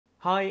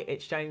Hi,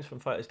 it's James from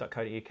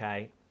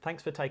photos.co.uk.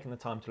 Thanks for taking the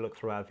time to look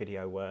through our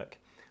video work.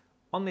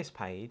 On this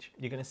page,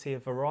 you're going to see a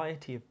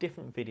variety of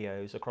different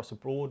videos across a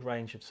broad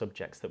range of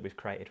subjects that we've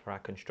created for our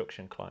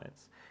construction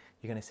clients.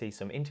 You're going to see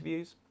some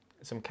interviews,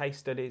 some case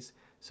studies,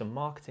 some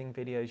marketing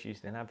videos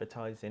used in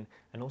advertising,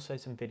 and also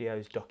some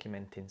videos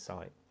documenting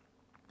site.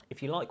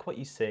 If you like what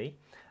you see,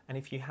 and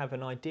if you have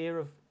an idea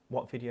of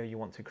what video you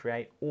want to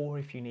create, or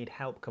if you need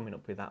help coming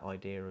up with that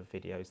idea of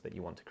videos that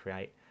you want to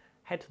create,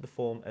 head to the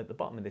form at the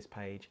bottom of this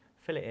page,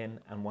 fill it in,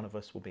 and one of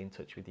us will be in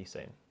touch with you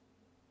soon.